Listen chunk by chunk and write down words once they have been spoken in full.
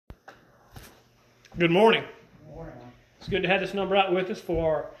Good morning. Good morning. It's good to have this number out with us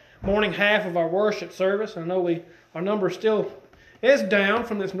for our morning half of our worship service. I know our number still is down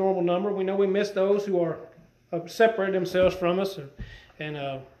from this normal number. We know we miss those who are separated themselves from us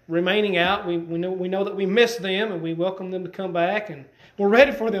and remaining out. We know that we miss them, and we welcome them to come back, and we're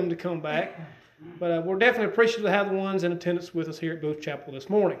ready for them to come back. But we're definitely appreciative to have the ones in attendance with us here at Booth Chapel this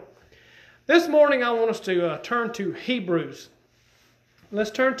morning. This morning I want us to turn to Hebrews. Let's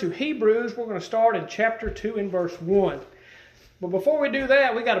turn to Hebrews. We're going to start in chapter 2 in verse 1. But before we do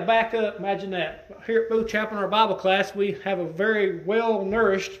that, we got to back up. Imagine that. Here at Booth Chapel in our Bible class, we have a very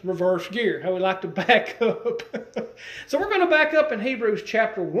well-nourished reverse gear, how we like to back up. So we're going to back up in Hebrews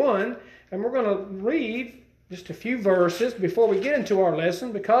chapter 1, and we're going to read just a few verses before we get into our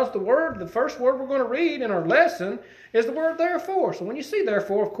lesson, because the first word we're going to read in our lesson is the word therefore. So when you see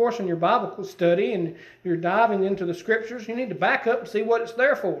therefore, of course, in your Bible study and you're diving into the scriptures, you need to back up and see what it's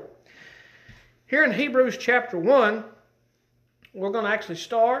there for. Here in Hebrews chapter 1, we're going to actually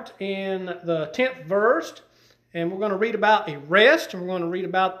start in the 10th verse, and we're going to read about a rest, and we're going to read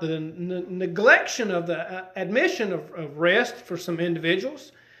about the neglection of the admission of rest for some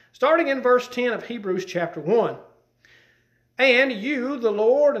individuals. Starting in verse 10 of Hebrews chapter 1. And you, the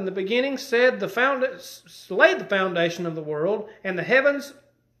Lord, in the beginning laid the foundation of the world, and the heavens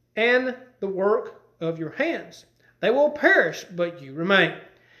and the work of your hands. They will perish, but you remain.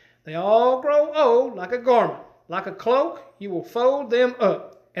 They all grow old like a garment. Like a cloak, you will fold them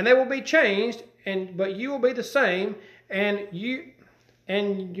up, and they will be changed, but you will be the same, and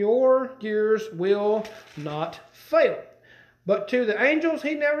your years will not fail. But to the angels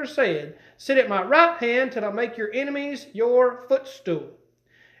he never said, sit at my right hand till I make your enemies your footstool.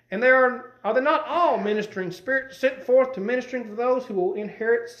 And are they not all ministering spirits sent forth to ministering for those who will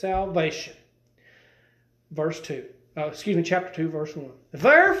inherit salvation? Chapter 2, verse 1.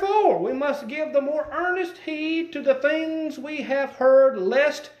 Therefore, we must give the more earnest heed to the things we have heard,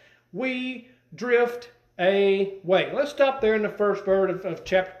 lest we drift away. Let's stop there in the first verse of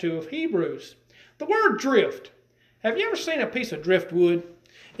chapter 2 of Hebrews. The word drift. Have you ever seen a piece of driftwood?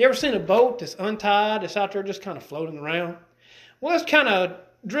 You ever seen a boat that's untied, that's out there just kind of floating around? Well, it's kind of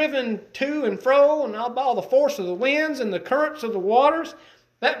driven to and fro, and all the force of the winds and the currents of the waters.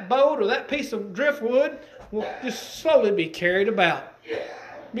 That boat or that piece of driftwood will just slowly be carried about.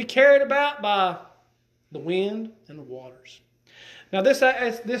 Be carried about by the wind and the waters. Now, this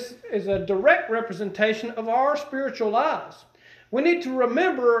is a direct representation of our spiritual lives. We need to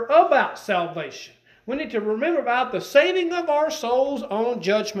remember about salvation. We need to remember about the saving of our souls on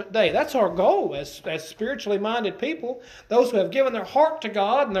Judgment Day. That's our goal as spiritually minded people, those who have given their heart to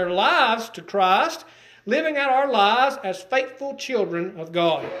God and their lives to Christ, living out our lives as faithful children of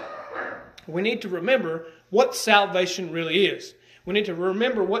God. We need to remember what salvation really is. We need to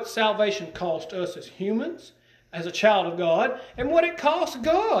remember what salvation cost us as humans, as a child of God, and what it cost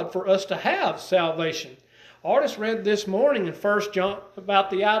God for us to have salvation. Artist read this morning in 1 John about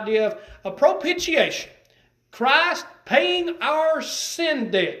the idea of a propitiation. Christ paying our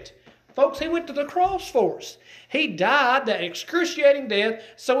sin debt. Folks, he went to the cross for us. He died that excruciating death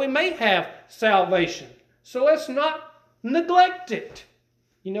so we may have salvation. So let's not neglect it.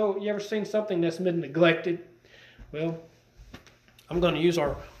 You know, you ever seen something that's been neglected? Well, I'm going to use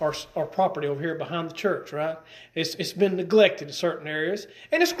our property over here behind the church, right? It's been neglected in certain areas,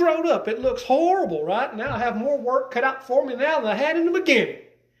 and it's grown up. It looks horrible, right? Now I have more work cut out for me now than I had in the beginning.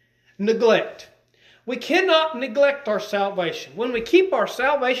 Neglect. We cannot neglect our salvation. When we keep our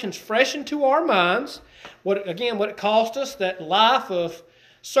salvations fresh into our minds, what it cost us, that life of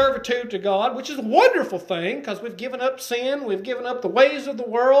servitude to God, which is a wonderful thing because we've given up sin, we've given up the ways of the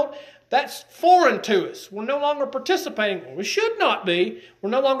world. That's foreign to us. We're no longer participating. Well, we should not be. We're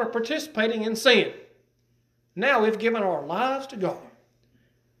no longer participating in sin. Now we've given our lives to God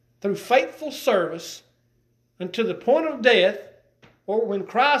through faithful service unto the point of death, or when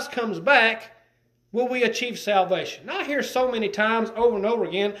Christ comes back, will we achieve salvation. Now I hear so many times over and over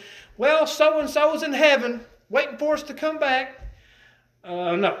again, well, so-and-so's in heaven waiting for us to come back.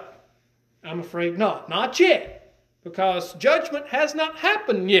 No, I'm afraid not. Not yet, because judgment has not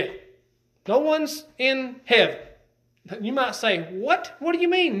happened yet. No one's in heaven. You might say, what? What do you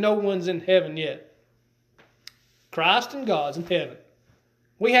mean no one's in heaven yet? Christ and God's in heaven.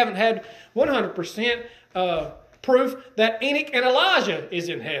 We haven't had 100% proof that Enoch and Elijah is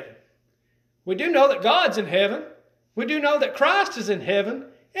in heaven. We do know that God's in heaven. We do know that Christ is in heaven,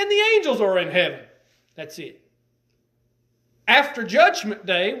 and the angels are in heaven. That's it. After Judgment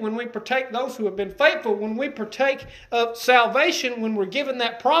Day, when we partake those who have been faithful, when we partake of salvation, when we're given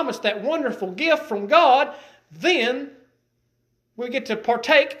that promise, that wonderful gift from God, then we get to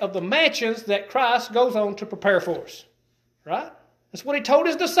partake of the mansions that Christ goes on to prepare for us. Right? That's what he told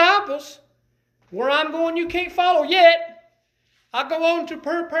his disciples. Where I'm going, you can't follow yet. I go on to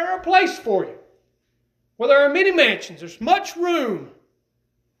prepare a place for you. Where there are many mansions, there's much room.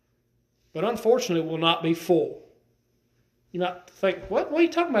 But unfortunately, it will not be full. You might think, what are you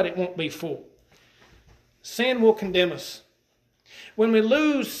talking about? It won't be full. Sin will condemn us. When we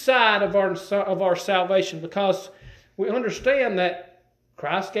lose sight of our salvation, because we understand that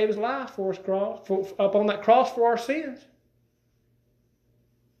Christ gave his life for us up on that cross for our sins,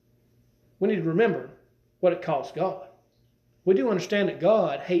 we need to remember what it cost God. We do understand that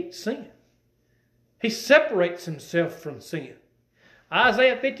God hates sin. He separates himself from sin.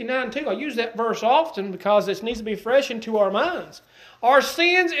 Isaiah 59:2, I use that verse often because it needs to be fresh into our minds. Our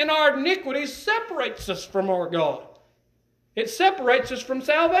sins and our iniquities separates us from our God. It separates us from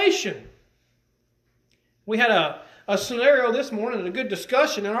salvation. We had a scenario this morning, a good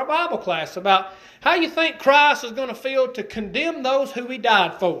discussion in our Bible class about how you think Christ is going to feel to condemn those who he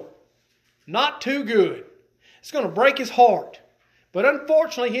died for. Not too good. It's going to break his heart. But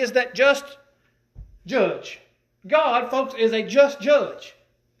unfortunately, he is that just judge. God, folks, is a just judge.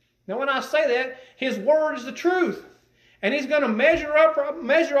 Now, when I say that, his word is the truth. And he's going to measure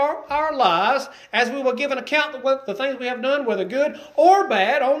our lives as we will give an account of the things we have done, whether good or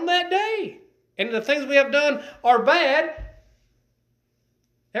bad, on that day. And if the things we have done are bad,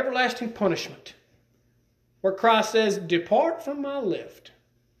 everlasting punishment. Where Christ says, depart from my left,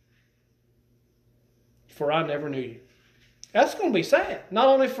 for I never knew you. That's going to be sad. Not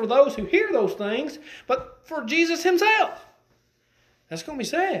only for those who hear those things, but for Jesus himself. That's going to be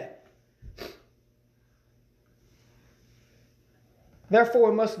sad. Therefore,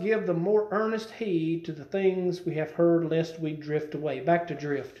 we must give the more earnest heed to the things we have heard, lest we drift away. Back to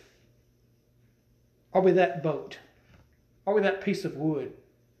drift. Are we that boat? Are we that piece of wood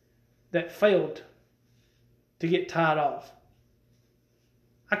that failed to get tied off?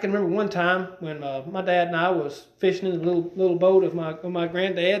 I can remember one time when my dad and I was fishing in the little boat of my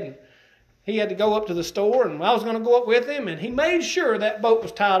granddad, and he had to go up to the store, and I was going to go up with him, and he made sure that boat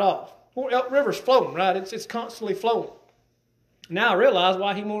was tied off. Elk River's flowing, right? It's constantly flowing. Now I realize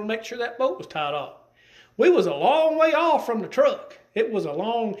why he wanted to make sure that boat was tied off. We was a long way off from the truck. It was a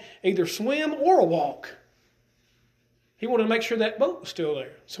long either swim or a walk. He wanted to make sure that boat was still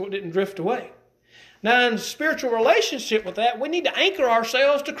there so it didn't drift away. Now, in spiritual relationship with that, we need to anchor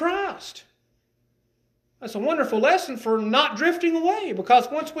ourselves to Christ. That's a wonderful lesson for not drifting away, because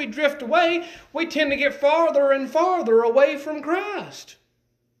once we drift away, we tend to get farther and farther away from Christ.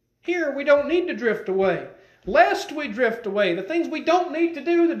 Here, we don't need to drift away. Lest we drift away, the things we don't need to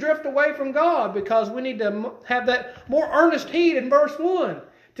do to drift away from God, because we need to have that more earnest heed in verse 1,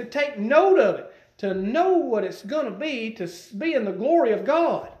 to take note of it, to know what it's going to be in the glory of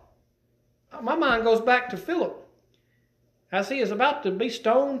God. My mind goes back to Philip, as he is about to be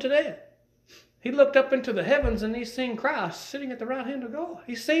stoned to death. He looked up into the heavens and he's seen Christ sitting at the right hand of God.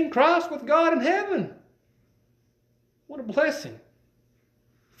 He's seen Christ with God in heaven. What a blessing.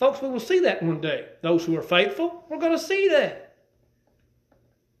 Folks, we will see that one day. Those who are faithful, we're going to see that.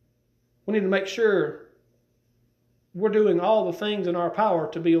 We need to make sure we're doing all the things in our power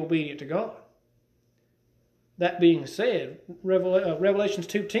to be obedient to God. That being said, Revelations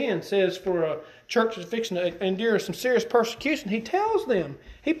 2:10 says for a church that's fixing to endure some serious persecution, he tells them,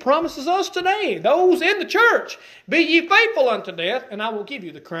 he promises us today, those in the church, be ye faithful unto death, and I will give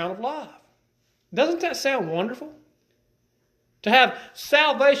you the crown of life. Doesn't that sound wonderful? To have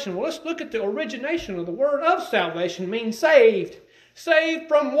salvation. Well, let's look at the origination of the word of salvation. Means saved. Saved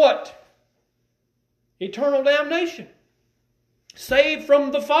from what? Eternal damnation. Saved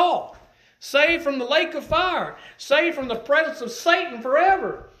from the fall. Saved from the lake of fire. Saved from the presence of Satan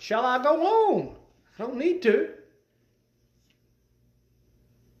forever. Shall I go on? I don't need to.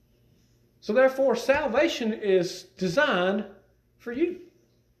 So therefore, salvation is designed for you.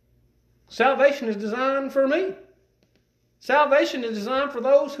 Salvation is designed for me. Salvation is designed for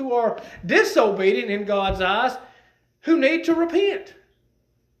those who are disobedient in God's eyes, who need to repent.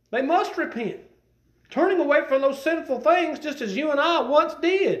 They must repent. Turning away from those sinful things just as you and I once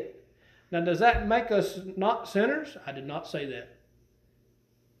did. Now, does that make us not sinners? I did not say that.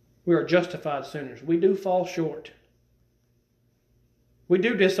 We are justified sinners. We do fall short. We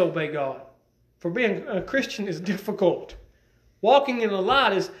do disobey God. For being a Christian is difficult. Walking in the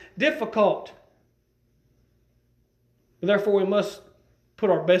light is difficult. Therefore, we must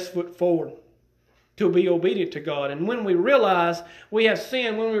put our best foot forward to be obedient to God. And when we realize we have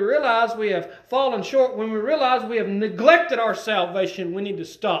sinned, when we realize we have fallen short, when we realize we have neglected our salvation, we need to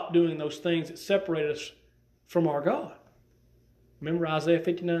stop doing those things that separate us from our God. Remember Isaiah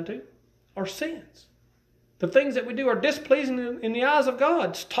 59:2? Our sins. The things that we do are displeasing in the eyes of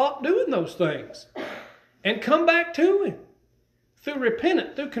God. Stop doing those things. And come back to Him. Through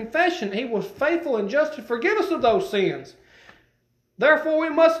repentance, through confession, He was faithful and just to forgive us of those sins. Therefore we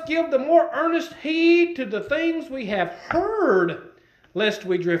must give the more earnest heed to the things we have heard, lest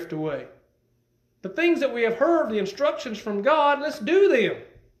we drift away. The things that we have heard, the instructions from God, let's do them.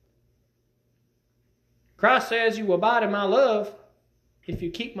 Christ says, you will abide in my love if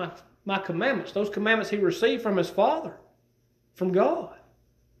you keep my commandments. Those commandments He received from His Father, from God.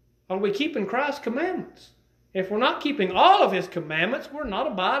 Are we keeping Christ's commandments? If we're not keeping all of His commandments, we're not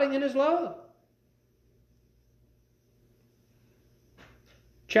abiding in His love.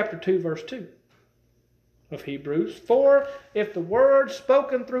 Chapter 2, verse 2 of Hebrews. For if the word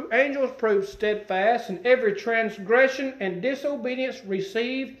spoken through angels proved steadfast, and every transgression and disobedience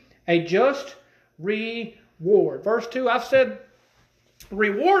receive a just reward. Verse 2, I've said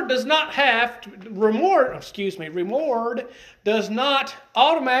reward does not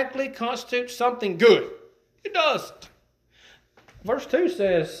automatically constitute something good. It doesn't. Verse 2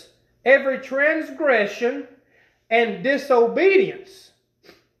 says, every transgression and disobedience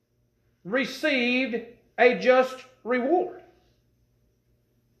received a just reward.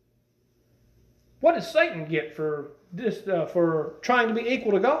 What did Satan get for this? For trying to be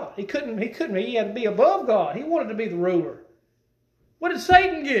equal to God? He couldn't. He had to be above God. He wanted to be the ruler. What did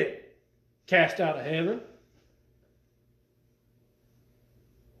Satan get? Cast out of heaven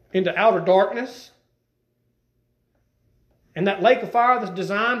into outer darkness, and that lake of fire that's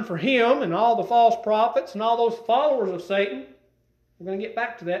designed for him and all the false prophets and all those followers of Satan. We're going to get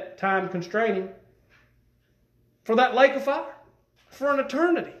back to that, time constraining. For that lake of fire, for an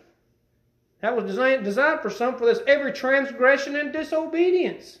eternity. That was designed for this every transgression and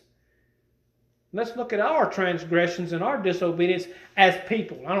disobedience. Let's look at our transgressions and our disobedience as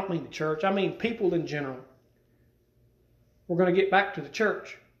people. I don't mean the church, I mean people in general. We're going to get back to the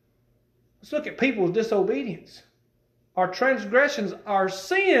church. Let's look at people's disobedience. Our transgressions, our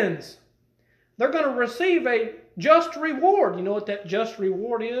sins. They're going to receive a just reward. You know what that just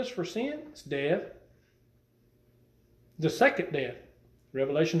reward is for sin? It's death. The second death.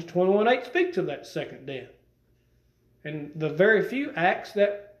 Revelations 21:8 speaks of that second death. And the very few acts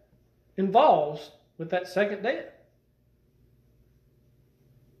that involves with that second death.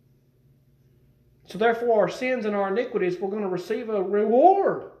 So therefore our sins and our iniquities, we're going to receive a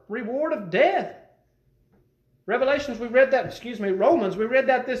reward of death. Romans, we read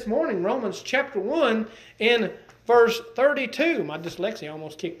that this morning. Romans chapter 1 in verse 32. My dyslexia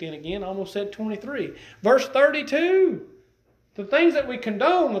almost kicked in again. I almost said 23. Verse 32. The things that we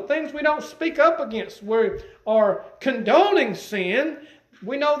condone, the things we don't speak up against, we are condoning sin.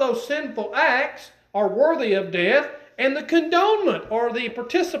 We know those sinful acts are worthy of death. And the condonement or the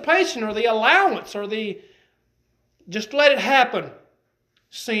participation or the allowance or the just let it happen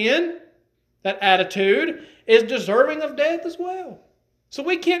sin, that attitude, is deserving of death as well. So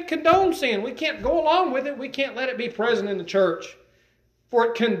we can't condone sin. We can't go along with it. We can't let it be present in the church, for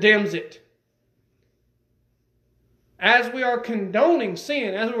it condemns it. As we are condoning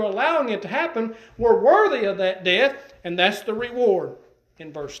sin, as we're allowing it to happen, we're worthy of that death, and that's the reward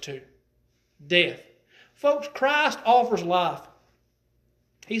in verse 2. Death. Folks, Christ offers life.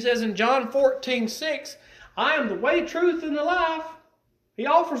 He says in John 14:6, I am the way, truth, and the life. He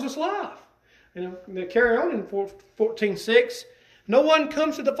offers us life. And they carry on in 14:6. No one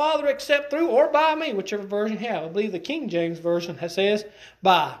comes to the Father except through or by me, whichever version you have. I believe the King James Version says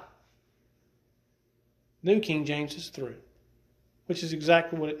by. New King James is through, which is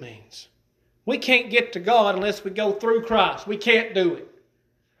exactly what it means. We can't get to God unless we go through Christ. We can't do it.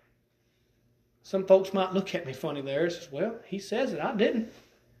 Some folks might look at me funny there and say, well, he says it, I didn't.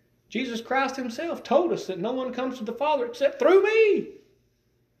 Jesus Christ himself told us that no one comes to the Father except through me.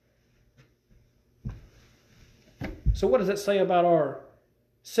 So what does that say about our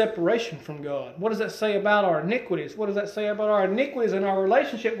separation from God? What does that say about our iniquities? What does that say about our iniquities and our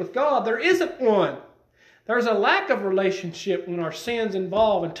relationship with God? There isn't one. There's a lack of relationship when our sins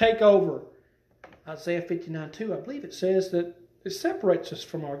involve and take over. Isaiah 59:2, I believe it says that it separates us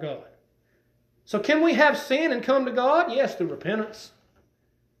from our God. So can we have sin and come to God? Yes, through repentance.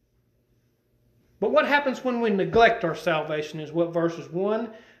 But what happens when we neglect our salvation is what verses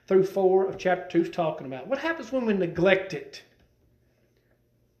 1 through 4 of chapter 2 is talking about. What happens when we neglect it?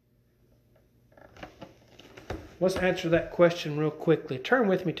 Let's answer that question real quickly. Turn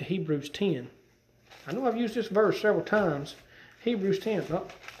with me to Hebrews 10. I know I've used this verse several times. Hebrews 10,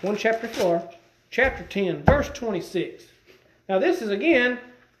 one chapter 4, chapter 10, verse 26. Now this is again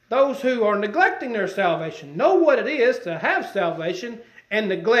those who are neglecting their salvation know what it is to have salvation and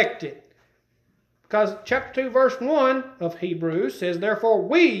neglect it. Because chapter 2, verse 1 of Hebrews says, therefore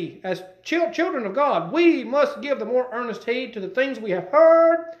we, as children of God, we must give the more earnest heed to the things we have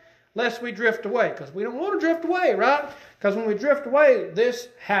heard, lest we drift away. Because we don't want to drift away, right? Because when we drift away, this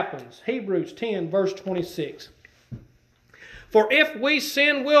happens. Hebrews 10, verse 26. For if we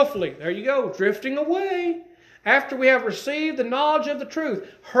sin willfully, there you go, drifting away, after we have received the knowledge of the truth,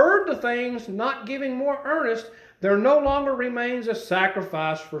 heard the things, not giving more earnest, there no longer remains a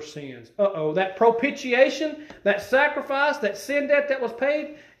sacrifice for sins. That propitiation, that sacrifice, that sin debt that was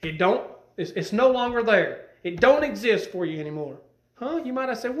paid, it's no longer there. It don't exist for you anymore. You might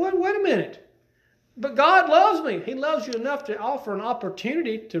have said, wait a minute. But God loves me. He loves you enough to offer an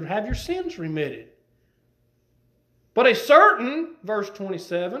opportunity to have your sins remitted. But a certain, verse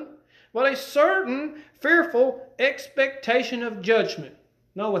 27, but a certain fearful expectation of judgment.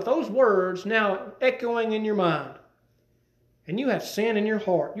 Now, with those words now echoing in your mind, and you have sin in your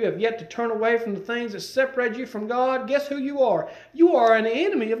heart, you have yet to turn away from the things that separate you from God, guess who you are? You are an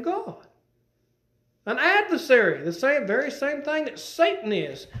enemy of God. An adversary, the very same thing that Satan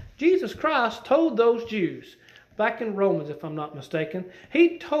is. Jesus Christ told those Jews, back in Romans if I'm not mistaken,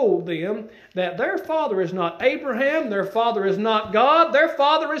 He told them that their father is not Abraham, their father is not God, their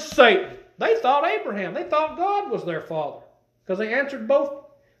father is Satan. They thought Abraham, they thought God was their father. Because they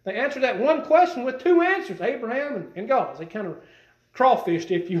answered that one question with two answers, Abraham and God. They kind of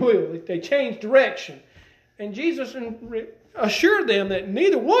crawfished, if you will. They changed direction. And Jesus assured them that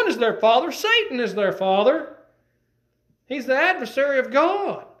neither one is their father. Satan is their father. He's the adversary of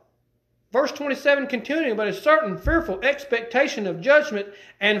God. Verse 27 continuing, but a certain fearful expectation of judgment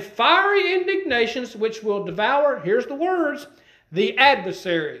and fiery indignations which will devour, here's the words, the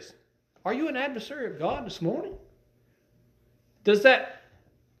adversaries. Are you an adversary of God this morning? Does that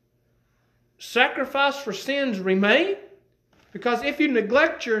sacrifice for sins remain? Because if you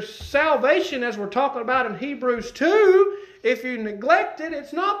neglect your salvation, as we're talking about in Hebrews 2, if you neglect it,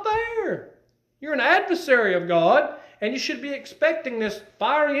 it's not there. You're an adversary of God, and you should be expecting this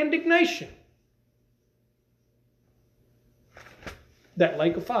fiery indignation. That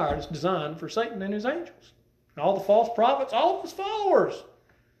lake of fire is designed for Satan and his angels. And all the false prophets, all of his followers.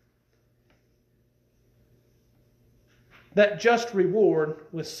 That just reward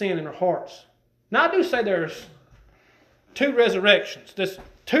with sin in our hearts. Now I do say there's two resurrections. There's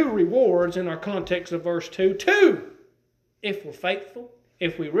two rewards in our context of verse 2. Two, if we're faithful.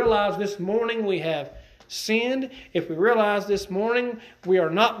 If we realize this morning we have sinned. If we realize this morning we are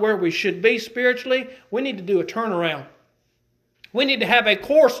not where we should be spiritually. We need to do a turnaround. We need to have a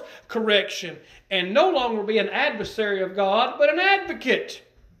course correction. And no longer be an adversary of God, but an advocate.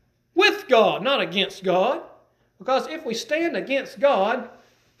 With God, not against God. Because if we stand against God,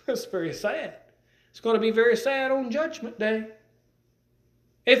 it's very sad. It's going to be very sad on Judgment Day.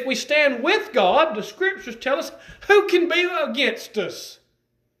 If we stand with God, the Scriptures tell us, who can be against us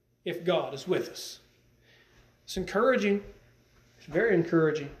if God is with us? It's encouraging. It's very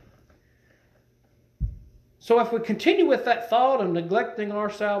encouraging. So if we continue with that thought of neglecting our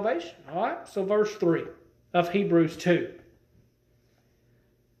salvation, all right, so verse 3 of Hebrews 2.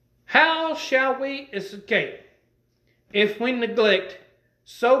 How shall we escape if we neglect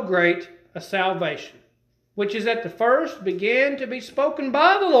so great a salvation, which is at the first began to be spoken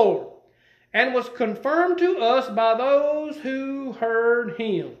by the Lord, and was confirmed to us by those who heard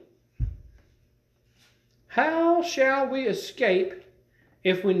Him? How shall we escape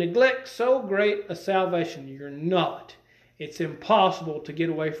if we neglect so great a salvation? You're not. It's impossible to get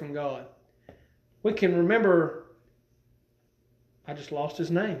away from God. We can remember, I just lost his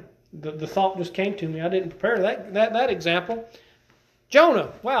name. The thought just came to me. I didn't prepare that example.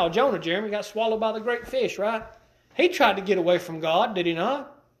 Jonah. Wow, Jonah, Jeremy, got swallowed by the great fish, right? He tried to get away from God, did he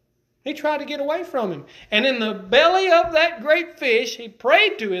not? He tried to get away from Him. And in the belly of that great fish, he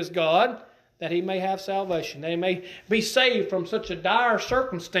prayed to his God that he may have salvation, that he may be saved from such a dire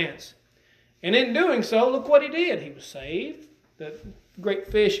circumstance. And in doing so, look what he did. He was saved. The great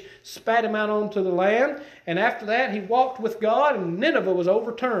fish spat him out onto the land. And after that, he walked with God, and Nineveh was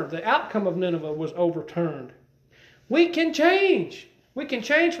overturned. The outcome of Nineveh was overturned. We can change. We can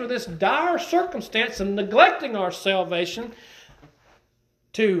change from this dire circumstance of neglecting our salvation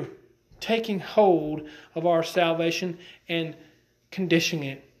to taking hold of our salvation and conditioning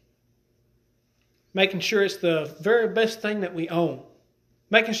it. Making sure it's the very best thing that we own.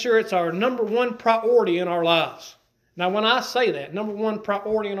 Making sure it's our number one priority in our lives. Now, when I say that, number one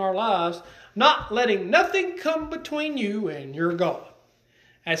priority in our lives, not letting nothing come between you and your God,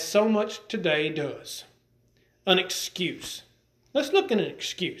 as so much today does. An excuse. Let's look at an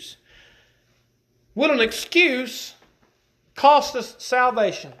excuse. Will an excuse cost us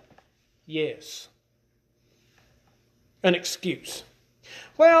salvation? Yes. An excuse.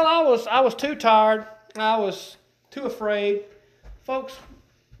 Well, I was too tired. I was too afraid. Folks,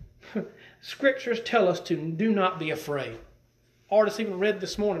 Scriptures tell us to do not be afraid. Artist even read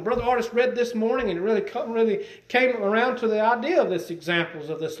this morning. Brother Artist read this morning, and it really came around to the idea of this examples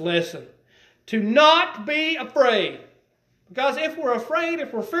of this lesson. To not be afraid. Because if we're afraid,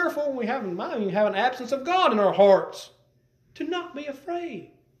 if we're fearful, we have an absence of God in our hearts. To not be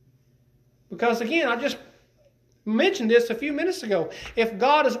afraid. Because again, I just mentioned this a few minutes ago. If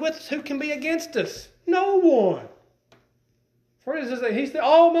God is with us, who can be against us? No one. For He's the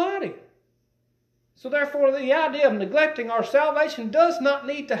Almighty. So therefore, the idea of neglecting our salvation does not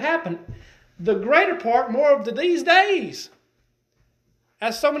need to happen. The greater part, more of these days,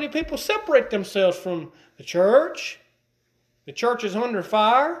 as so many people separate themselves from the church. The church is under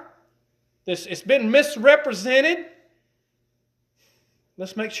fire. It's been misrepresented.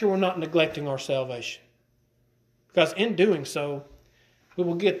 Let's make sure we're not neglecting our salvation. Because in doing so, we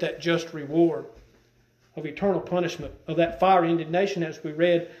will get that just reward of eternal punishment, of that fiery indignation, as we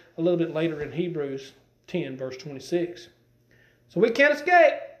read a little bit later in Hebrews 10, verse 26. So we can't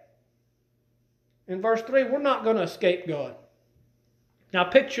escape. In verse 3, we're not going to escape God. Now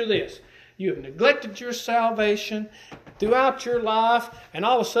picture this. You have neglected your salvation throughout your life, and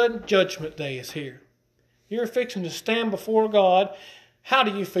all of a sudden, Judgment Day is here. You're fixing to stand before God. How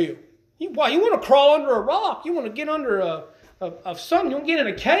do you feel? You want to crawl under a rock. You want to get under something. You want to get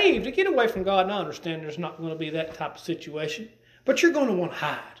in a cave to get away from God. And I understand there's not going to be that type of situation. But you're going to want to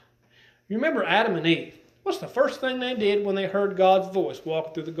hide. You remember Adam and Eve. What's the first thing they did when they heard God's voice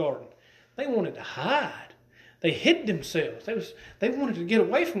walking through the garden? They wanted to hide. They hid themselves. They wanted to get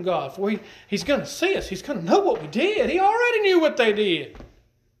away from God. For He's going to see us. He's going to know what we did. He already knew what they did.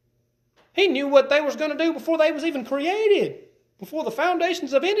 He knew what they was going to do before they was even created. Before the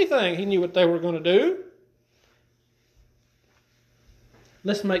foundations of anything, He knew what they were going to do.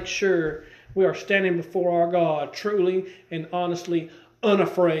 Let's make sure we are standing before our God truly and honestly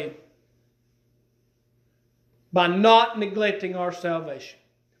unafraid. By not neglecting our salvation.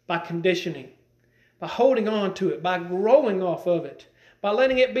 By conditioning. By holding on to it. By growing off of it. By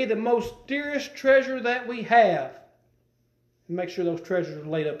letting it be the most dearest treasure that we have. And make sure those treasures are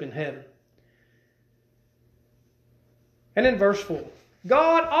laid up in heaven. And in verse 4,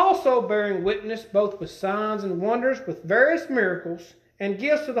 God also bearing witness both with signs and wonders, with various miracles, and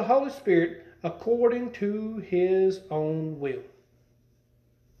gifts of the Holy Spirit, according to His own will.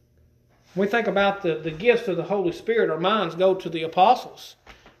 When we think about the gifts of the Holy Spirit, our minds go to the apostles.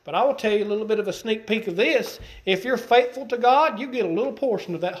 But I will tell you a little bit of a sneak peek of this. If you're faithful to God, you get a little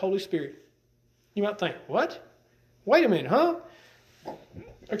portion of that Holy Spirit. You might think, what? Wait a minute, huh?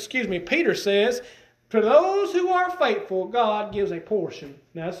 Excuse me, Peter says, to those who are faithful, God gives a portion.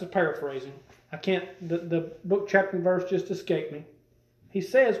 Now, this is paraphrasing. The book, chapter, and verse just escaped me. He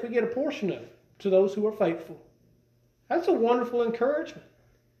says we get a portion of it to those who are faithful. That's a wonderful encouragement.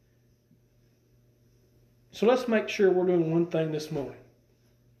 So let's make sure we're doing one thing this morning.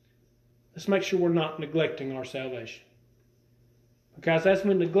 Let's make sure we're not neglecting our salvation. Because as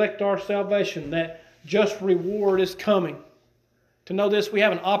we neglect our salvation, that just reward is coming. To know this, we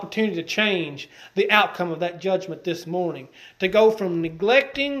have an opportunity to change the outcome of that judgment this morning. To go from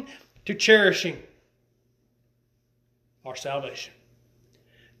neglecting to cherishing our salvation.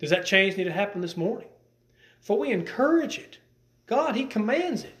 Does that change need to happen this morning? For we encourage it. God, He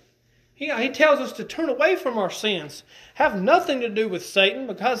commands it. He tells us to turn away from our sins. Have nothing to do with Satan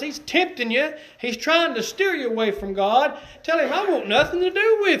because he's tempting you. He's trying to steer you away from God. Tell him, I want nothing to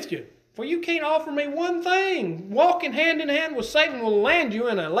do with you. For you can't offer me one thing. Walking hand in hand with Satan will land you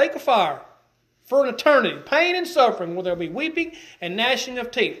in a lake of fire for an eternity. Pain and suffering where there'll be weeping and gnashing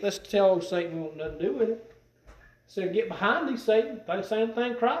of teeth. Let's tell Satan we want nothing to do with it. So get behind thee, Satan. The same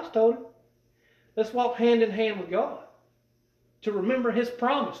thing Christ told him. Let's walk hand in hand with God. To remember His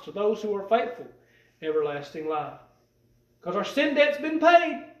promise to those who are faithful, everlasting life. Because our sin debt's been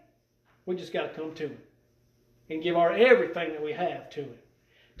paid. We just got to come to Him. And give our everything that we have to Him.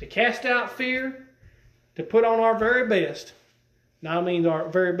 To cast out fear. To put on our very best. Now I mean our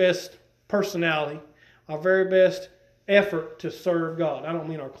very best personality. Our very best effort to serve God. I don't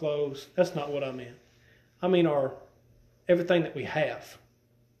mean our clothes. That's not what I mean. I mean everything that we have.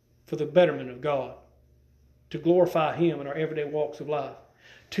 For the betterment of God. To glorify Him in our everyday walks of life.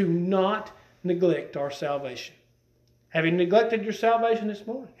 To not neglect our salvation. Have you neglected your salvation this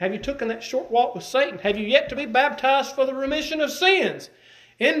morning? Have you taken that short walk with Satan? Have you yet to be baptized for the remission of sins?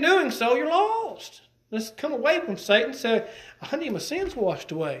 In doing so, you're lost. Let's come away from Satan and say, I need my sins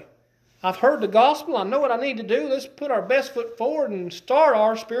washed away. I've heard the gospel. I know what I need to do. Let's put our best foot forward and start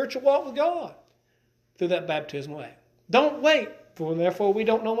our spiritual walk with God through that baptismal act. Don't wait, for therefore we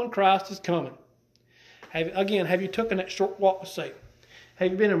don't know when Christ is coming. Have you taken that short walk with Satan?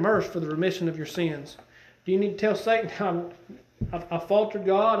 Have you been immersed for the remission of your sins? Do you need to tell Satan, I've faltered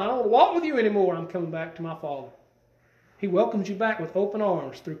God, I don't want to walk with you anymore, I'm coming back to my Father? He welcomes you back with open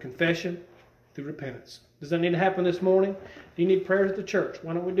arms through confession, through repentance. Does that need to happen this morning? Do you need prayers at the church?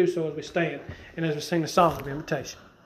 Why don't we do so as we stand and as we sing the song of invitation?